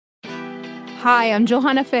Hi, I'm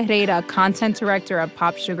Johanna Ferreira, content director at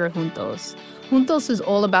Pop Sugar Juntos. Juntos is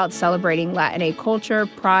all about celebrating Latinx culture,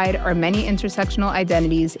 pride, our many intersectional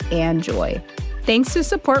identities, and joy. Thanks to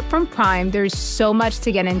support from Prime, there's so much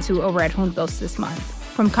to get into over at Juntos this month.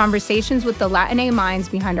 From conversations with the Latinx minds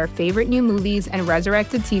behind our favorite new movies and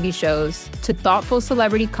resurrected TV shows, to thoughtful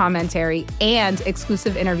celebrity commentary and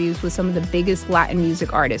exclusive interviews with some of the biggest Latin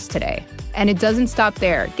music artists today. And it doesn't stop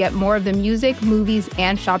there. Get more of the music, movies,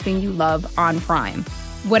 and shopping you love on Prime.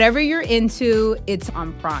 Whatever you're into, it's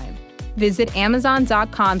on Prime. Visit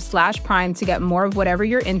Amazon.com/Prime to get more of whatever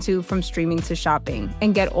you're into, from streaming to shopping.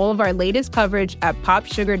 And get all of our latest coverage at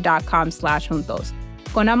popsugar.com/juntos.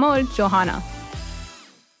 Con amor, Johanna.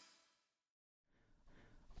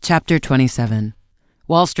 Chapter 27.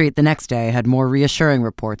 Wall Street the next day had more reassuring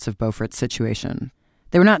reports of Beaufort's situation.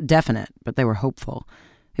 They were not definite, but they were hopeful.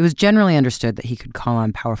 It was generally understood that he could call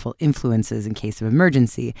on powerful influences in case of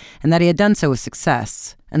emergency, and that he had done so with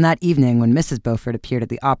success. And that evening, when Mrs. Beaufort appeared at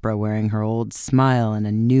the opera wearing her old smile and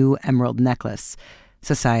a new emerald necklace,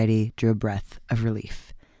 society drew a breath of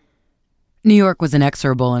relief. New York was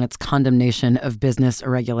inexorable in its condemnation of business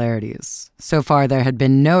irregularities. So far, there had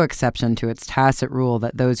been no exception to its tacit rule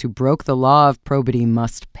that those who broke the law of probity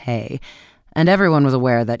must pay, and everyone was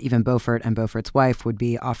aware that even Beaufort and Beaufort's wife would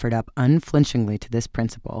be offered up unflinchingly to this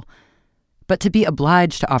principle. But to be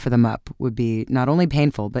obliged to offer them up would be not only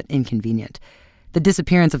painful, but inconvenient. The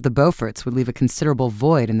disappearance of the Beauforts would leave a considerable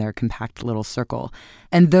void in their compact little circle,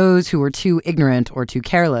 and those who were too ignorant or too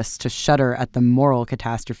careless to shudder at the moral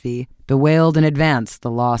catastrophe bewailed in advance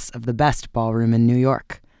the loss of the best ballroom in New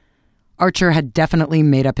York. Archer had definitely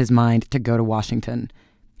made up his mind to go to Washington.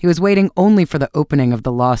 He was waiting only for the opening of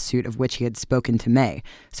the lawsuit of which he had spoken to May,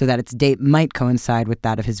 so that its date might coincide with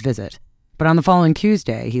that of his visit. But on the following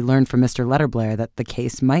Tuesday, he learned from Mr. Letterblair that the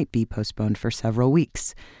case might be postponed for several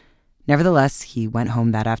weeks. Nevertheless, he went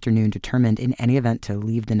home that afternoon determined in any event to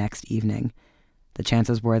leave the next evening. The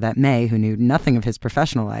chances were that May, who knew nothing of his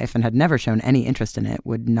professional life and had never shown any interest in it,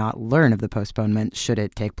 would not learn of the postponement should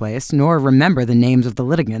it take place, nor remember the names of the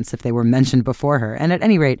litigants if they were mentioned before her, and at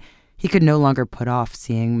any rate, he could no longer put off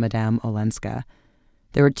seeing Madame Olenska.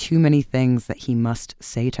 There were too many things that he must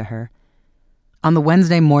say to her. On the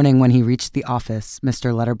Wednesday morning when he reached the office,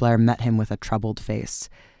 Mr. Letterblair met him with a troubled face.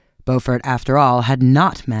 Beaufort, after all, had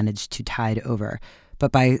not managed to tide over,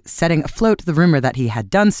 but by setting afloat the rumor that he had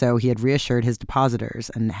done so, he had reassured his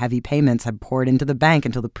depositors, and heavy payments had poured into the bank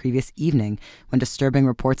until the previous evening, when disturbing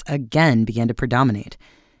reports again began to predominate.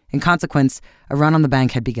 In consequence, a run on the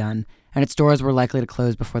bank had begun, and its doors were likely to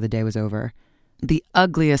close before the day was over. The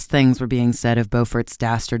ugliest things were being said of Beaufort's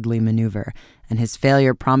dastardly maneuver, and his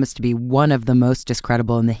failure promised to be one of the most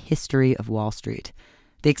discreditable in the history of Wall Street.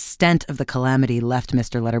 The extent of the calamity left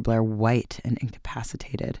Mr. Letterblair white and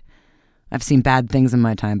incapacitated. I've seen bad things in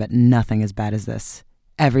my time, but nothing as bad as this.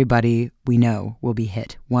 Everybody we know will be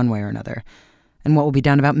hit, one way or another. And what will be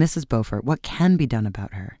done about Mrs. Beaufort? What can be done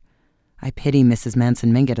about her? I pity Mrs.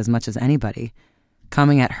 Manson Mingott as much as anybody.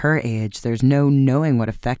 Coming at her age, there's no knowing what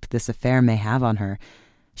effect this affair may have on her.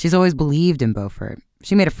 She's always believed in Beaufort.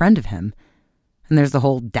 She made a friend of him. And there's the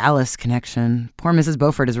whole Dallas connection. Poor Mrs.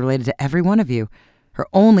 Beaufort is related to every one of you. Her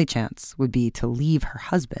only chance would be to leave her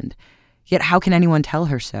husband. Yet how can anyone tell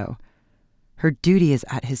her so? Her duty is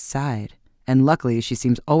at his side, and luckily she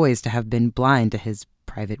seems always to have been blind to his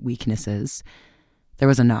private weaknesses. There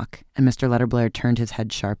was a knock, and Mr. Letterblair turned his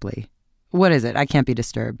head sharply. "What is it? I can't be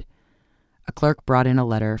disturbed." A clerk brought in a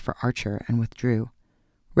letter for Archer and withdrew.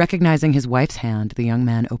 Recognizing his wife's hand, the young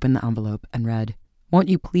man opened the envelope and read, "Won't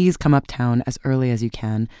you please come uptown as early as you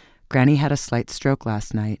can? Granny had a slight stroke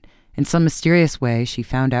last night. In some mysterious way, she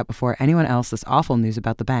found out before anyone else this awful news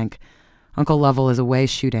about the bank. Uncle Lovell is away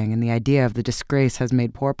shooting, and the idea of the disgrace has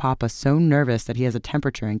made poor Papa so nervous that he has a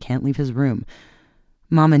temperature and can't leave his room.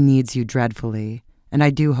 Mama needs you dreadfully, and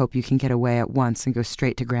I do hope you can get away at once and go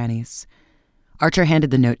straight to Granny's." Archer handed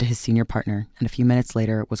the note to his senior partner, and a few minutes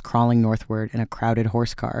later was crawling northward in a crowded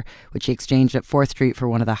horse car, which he exchanged at 4th Street for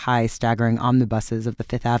one of the high, staggering omnibuses of the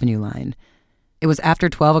 5th Avenue line. It was after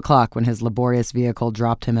 12 o'clock when his laborious vehicle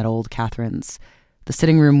dropped him at Old Catherine's. The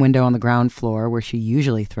sitting room window on the ground floor, where she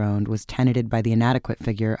usually throned, was tenanted by the inadequate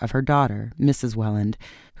figure of her daughter, Mrs. Welland,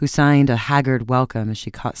 who signed a haggard welcome as she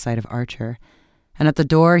caught sight of Archer. And at the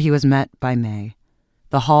door he was met by May.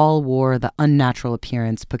 The hall wore the unnatural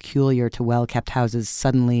appearance peculiar to well-kept houses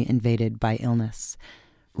suddenly invaded by illness.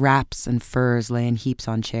 Wraps and furs lay in heaps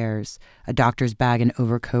on chairs. A doctor's bag and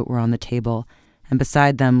overcoat were on the table, and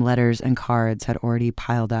beside them letters and cards had already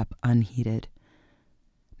piled up unheeded.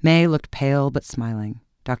 May looked pale but smiling.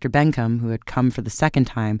 Dr. Bencomb, who had come for the second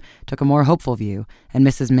time, took a more hopeful view, and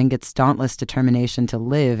Mrs. Mingott's dauntless determination to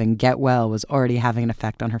live and get well was already having an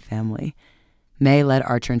effect on her family. May led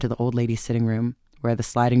Archer into the old lady's sitting room, where the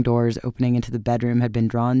sliding doors opening into the bedroom had been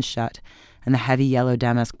drawn shut, and the heavy yellow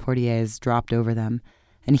damask portieres dropped over them.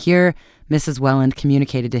 And here Mrs. Welland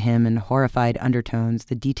communicated to him in horrified undertones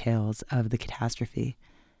the details of the catastrophe.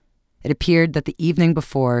 It appeared that the evening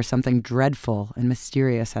before, something dreadful and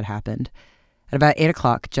mysterious had happened. At about 8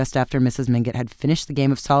 o'clock, just after Mrs. Mingott had finished the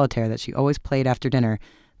game of solitaire that she always played after dinner,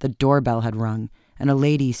 the doorbell had rung, and a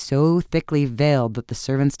lady so thickly veiled that the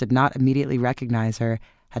servants did not immediately recognize her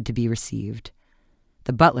had to be received.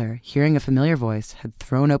 The butler, hearing a familiar voice, had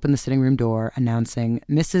thrown open the sitting room door, announcing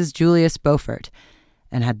Mrs. Julius Beaufort,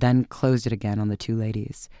 and had then closed it again on the two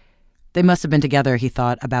ladies. They must have been together, he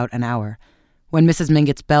thought, about an hour. When Mrs.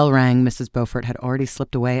 Mingott's bell rang, Mrs. Beaufort had already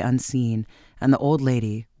slipped away unseen, and the old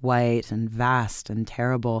lady, white and vast and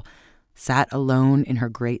terrible, sat alone in her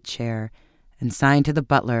great chair and signed to the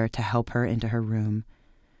butler to help her into her room.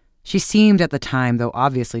 She seemed at the time, though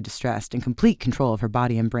obviously distressed, in complete control of her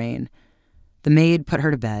body and brain. The maid put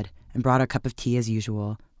her to bed and brought a cup of tea as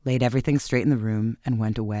usual, laid everything straight in the room, and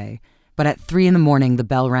went away. But at 3 a.m, the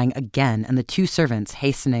bell rang again, and the two servants,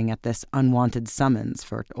 hastening at this unwanted summons,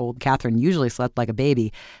 for old Catherine usually slept like a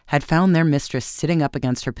baby, had found their mistress sitting up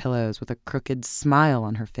against her pillows with a crooked smile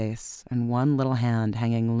on her face and one little hand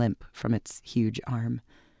hanging limp from its huge arm.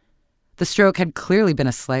 The stroke had clearly been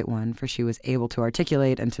a slight one, for she was able to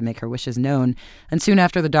articulate and to make her wishes known, and soon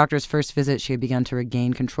after the doctor's first visit she had begun to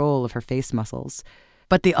regain control of her face muscles.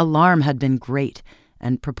 But the alarm had been great,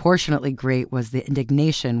 and proportionately great was the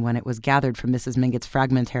indignation when it was gathered from Mrs. Mingott's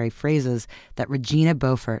fragmentary phrases that Regina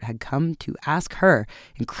Beaufort had come to ask her,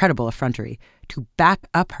 incredible effrontery, to back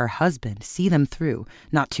up her husband, see them through,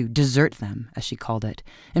 not to desert them, as she called it.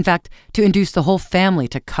 In fact, to induce the whole family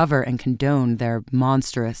to cover and condone their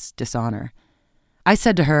monstrous dishonor. I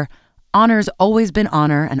said to her, "Honor's always been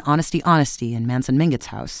honor and honesty in Manson Mingott's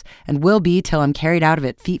house, and will be till I'm carried out of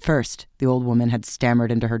it feet first," the old woman had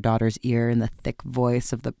stammered into her daughter's ear in the thick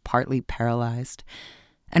voice of the partly paralyzed.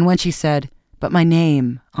 And when she said, "But my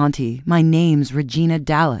name, Auntie, my name's Regina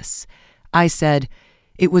Dallas," I said,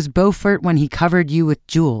 "It was Beaufort when he covered you with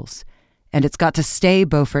jewels, and it's got to stay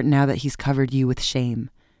Beaufort now that he's covered you with shame."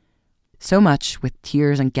 So much, with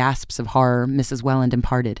tears and gasps of horror, Mrs. Welland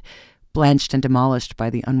imparted, blanched and demolished by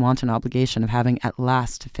the unwanted obligation of having at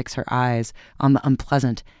last to fix her eyes on the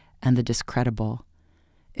unpleasant and the discreditable.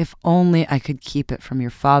 "If only I could keep it from your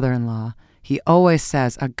father-in-law. He always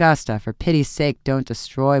says, 'Augusta, for pity's sake, don't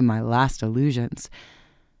destroy my last illusions.'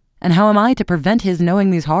 And how am I to prevent his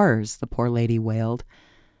knowing these horrors?" the poor lady wailed.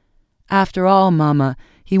 "After all, Mamma,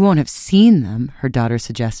 he won't have seen them," her daughter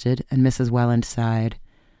suggested, and Mrs. Welland sighed.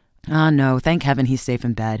 "Ah, no, thank heaven he's safe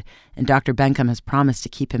in bed, and Dr. Bencomb has promised to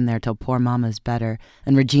keep him there till poor Mamma's better,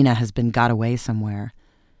 and Regina has been got away somewhere."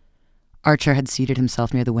 Archer had seated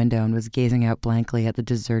himself near the window and was gazing out blankly at the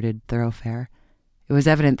deserted thoroughfare. It was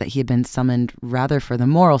evident that he had been summoned rather for the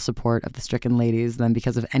moral support of the stricken ladies than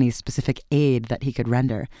because of any specific aid that he could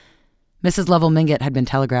render. Mrs. Lovell Mingott had been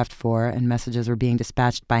telegraphed for, and messages were being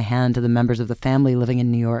dispatched by hand to the members of the family living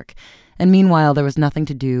in New York, and meanwhile there was nothing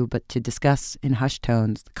to do but to discuss in hushed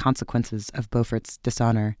tones the consequences of Beaufort's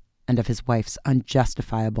dishonor and of his wife's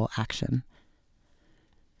unjustifiable action.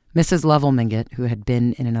 Mrs. Lovell Mingott, who had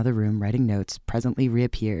been in another room writing notes, presently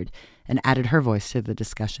reappeared and added her voice to the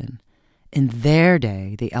discussion. In their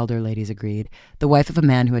day, the elder ladies agreed, the wife of a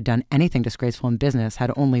man who had done anything disgraceful in business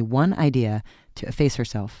had only one idea: to efface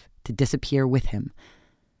herself, to disappear with him.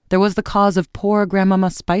 There was the cause of poor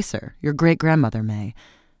Grandmamma Spicer, your great-grandmother, May.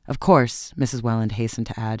 Of course, Mrs. Welland hastened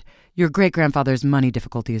to add, your great-grandfather's money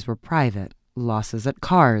difficulties were private. Losses at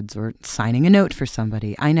cards, or signing a note for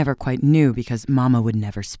somebody. I never quite knew because Mamma would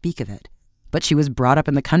never speak of it. But she was brought up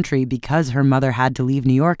in the country because her mother had to leave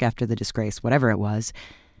New York after the disgrace, whatever it was.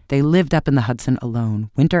 They lived up in the Hudson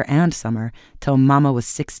alone, winter and summer, till Mamma was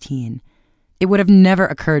 16. It would have never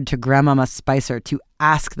occurred to Grandmamma Spicer to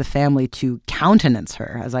ask the family to countenance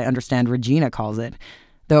her, as I understand Regina calls it,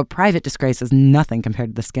 though a private disgrace is nothing compared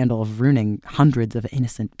to the scandal of ruining hundreds of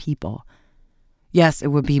innocent people. Yes, it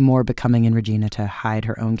would be more becoming in Regina to hide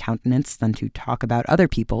her own countenance than to talk about other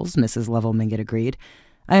people's, Mrs. Lovell Mingott agreed.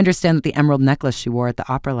 I understand that the emerald necklace she wore at the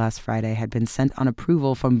opera last Friday had been sent on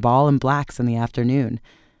approval from Ball and Black's in the afternoon.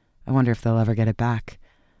 I wonder if they'll ever get it back.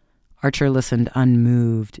 Archer listened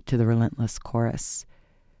unmoved to the relentless chorus.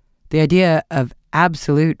 The idea of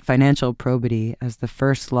absolute financial probity as the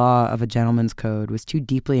first law of a gentleman's code was too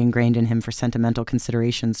deeply ingrained in him for sentimental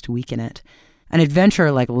considerations to weaken it. An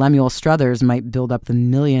adventurer like Lemuel Struthers might build up the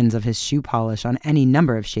millions of his shoe polish on any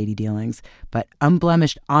number of shady dealings, but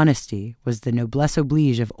unblemished honesty was the noblesse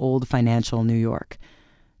oblige of old financial New York.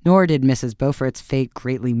 Nor did Mrs. Beaufort's fate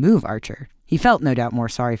greatly move Archer. He felt no doubt more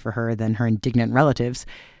sorry for her than her indignant relatives,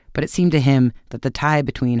 but it seemed to him that the tie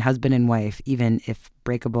between husband and wife, even if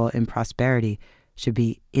breakable in prosperity, should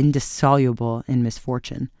be indissoluble in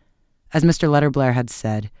misfortune. As Mr. Letterblair had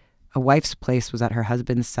said, a wife's place was at her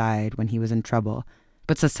husband's side when he was in trouble,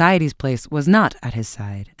 but society's place was not at his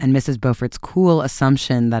side, and Mrs. Beaufort's cool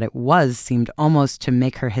assumption that it was seemed almost to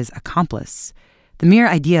make her his accomplice. The mere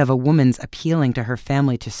idea of a woman's appealing to her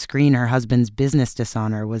family to screen her husband's business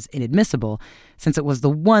dishonor was inadmissible, since it was the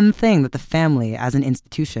one thing that the family, as an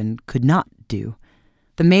institution, could not do.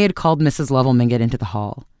 The maid called Mrs. Lovell Mingott into the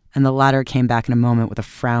hall, and the latter came back in a moment with a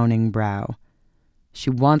frowning brow. She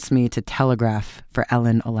wants me to telegraph for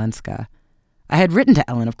Ellen Olenska. I had written to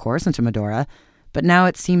Ellen, of course, and to Medora, but now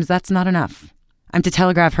it seems that's not enough. I'm to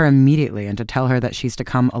telegraph her immediately and to tell her that she's to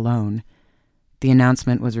come alone. The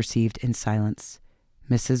announcement was received in silence.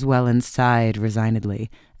 Mrs. Welland sighed resignedly,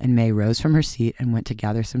 and May rose from her seat and went to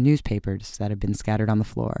gather some newspapers that had been scattered on the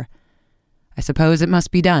floor. I suppose it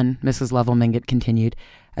must be done, Mrs. Lovell Mingott continued,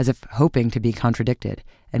 as if hoping to be contradicted,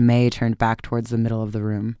 and May turned back towards the middle of the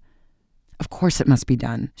room. Of course it must be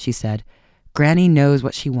done, she said. Granny knows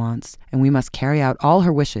what she wants, and we must carry out all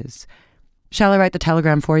her wishes. Shall I write the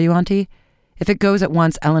telegram for you, Auntie? If it goes at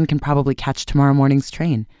once, Ellen can probably catch tomorrow morning's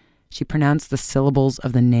train. She pronounced the syllables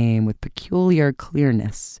of the name with peculiar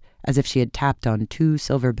clearness, as if she had tapped on 2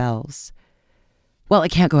 silver bells. Well,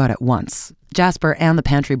 it can't go out at once. Jasper and the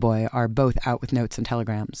pantry boy are both out with notes and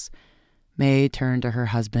telegrams. May turned to her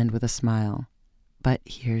husband with a smile. But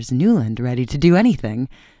here's Newland ready to do anything.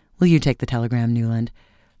 Will you take the telegram, Newland?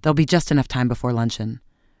 There'll be just enough time before luncheon.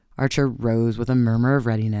 Archer rose with a murmur of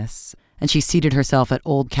readiness, and she seated herself at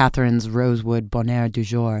old Catherine's rosewood bonheur du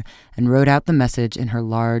jour and wrote out the message in her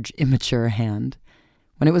large, immature hand.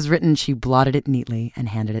 When it was written, she blotted it neatly and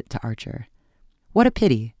handed it to Archer. What a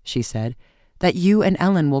pity, she said, that you and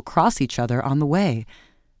Ellen will cross each other on the way.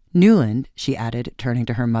 Newland, she added, turning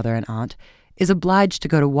to her mother and aunt, is obliged to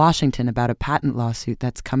go to Washington about a patent lawsuit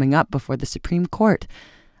that's coming up before the Supreme Court.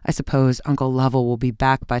 I suppose Uncle Lovell will be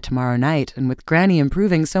back by tomorrow night, and with Granny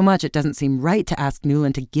improving so much, it doesn't seem right to ask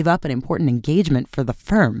Newland to give up an important engagement for the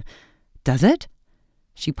firm. Does it?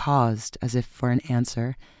 She paused, as if for an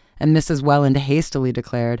answer, and Mrs. Welland hastily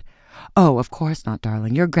declared, Oh, of course not,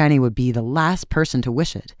 darling. Your Granny would be the last person to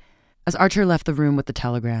wish it. As Archer left the room with the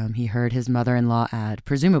telegram, he heard his mother-in-law add,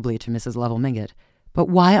 presumably to Mrs. Lovell Mingott, But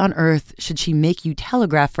why on earth should she make you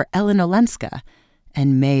telegraph for Ellen Olenska?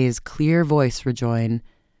 And May's clear voice rejoin,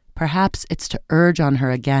 Perhaps it's to urge on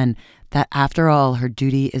her again that after all her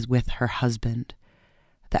duty is with her husband.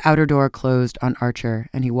 The outer door closed on Archer,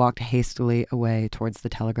 and he walked hastily away towards the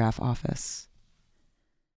telegraph office.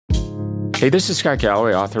 Hey, this is Scott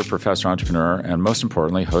Galloway, author, professor, entrepreneur, and most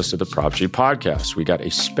importantly, host of the Prop G podcast. We got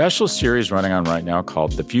a special series running on right now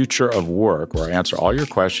called The Future of Work, where I answer all your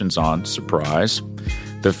questions on, surprise,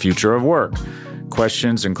 the future of work.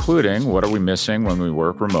 Questions including, what are we missing when we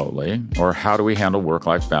work remotely? Or how do we handle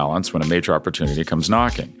work-life balance when a major opportunity comes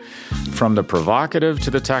knocking? From the provocative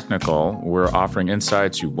to the technical, we're offering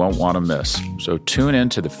insights you won't want to miss. So tune in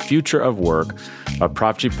to The Future of Work, a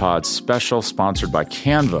Prop G Pod special sponsored by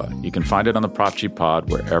Canva. You can find it on the Prop G Pod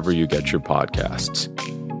wherever you get your podcasts.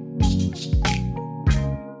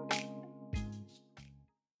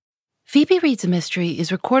 Phoebe Reads a Mystery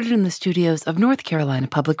is recorded in the studios of North Carolina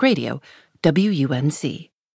Public Radio, WUNC.